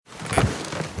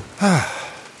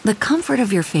The comfort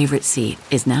of your favorite seat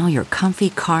is now your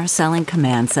comfy car-selling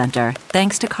command center,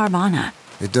 thanks to Carvana.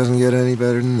 It doesn't get any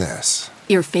better than this.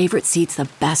 Your favorite seat's the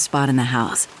best spot in the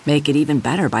house. Make it even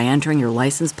better by entering your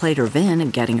license plate or VIN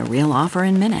and getting a real offer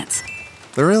in minutes.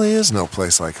 There really is no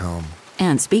place like home.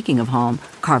 And speaking of home,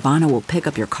 Carvana will pick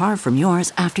up your car from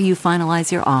yours after you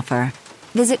finalize your offer.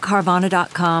 Visit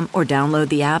Carvana.com or download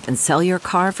the app and sell your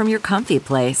car from your comfy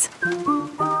place.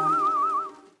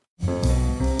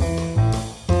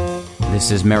 This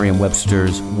is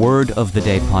Merriam-Webster's Word of the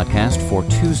Day podcast for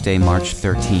Tuesday, March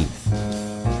 13th.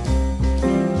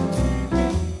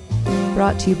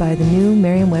 Brought to you by the new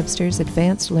Merriam-Webster's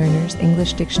Advanced Learners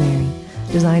English Dictionary,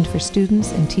 designed for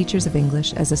students and teachers of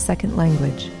English as a second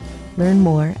language. Learn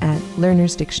more at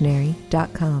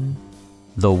learnersdictionary.com.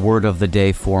 The word of the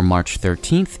day for March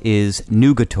 13th is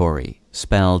nugatory,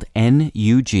 spelled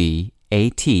Nugatory.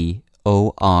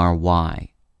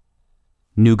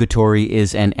 Nugatory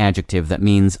is an adjective that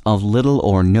means of little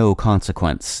or no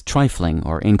consequence, trifling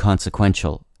or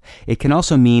inconsequential. It can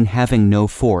also mean having no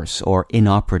force or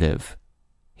inoperative.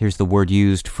 Here's the word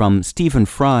used from Stephen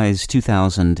Fry's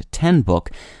 2010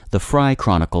 book, The Fry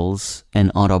Chronicles,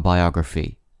 an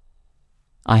Autobiography.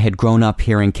 I had grown up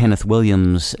hearing Kenneth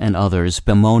Williams and others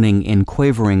bemoaning in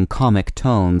quavering comic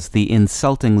tones the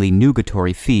insultingly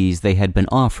nugatory fees they had been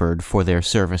offered for their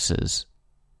services.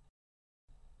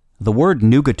 The word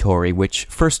nugatory, which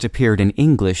first appeared in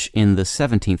English in the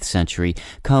 17th century,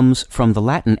 comes from the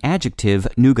Latin adjective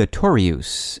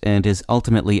nugatorius and is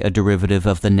ultimately a derivative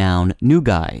of the noun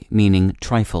nugae, meaning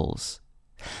trifles.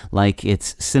 Like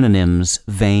its synonyms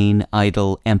vain,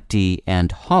 idle, empty,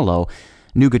 and hollow,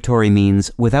 nugatory means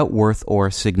without worth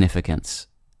or significance.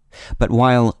 But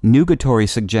while nugatory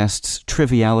suggests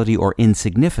triviality or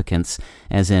insignificance,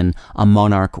 as in a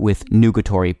monarch with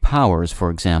nugatory powers, for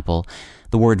example,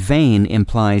 the word vain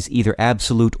implies either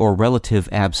absolute or relative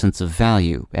absence of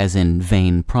value, as in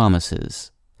vain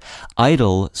promises.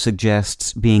 Idle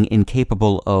suggests being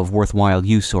incapable of worthwhile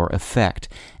use or effect,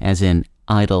 as in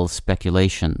idle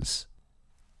speculations.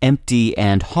 Empty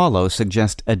and hollow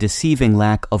suggest a deceiving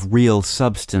lack of real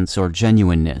substance or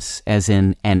genuineness, as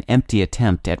in an empty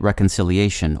attempt at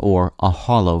reconciliation or a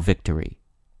hollow victory.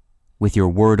 With your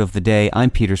word of the day, I'm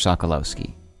Peter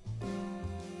Sokolowski.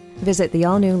 Visit the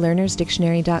all-new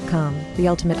learnersdictionary.com, the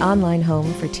ultimate online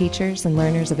home for teachers and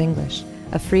learners of English.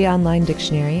 A free online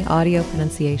dictionary, audio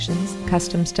pronunciations,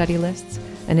 custom study lists,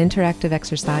 and interactive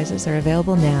exercises are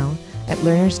available now at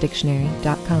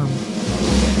learnersdictionary.com.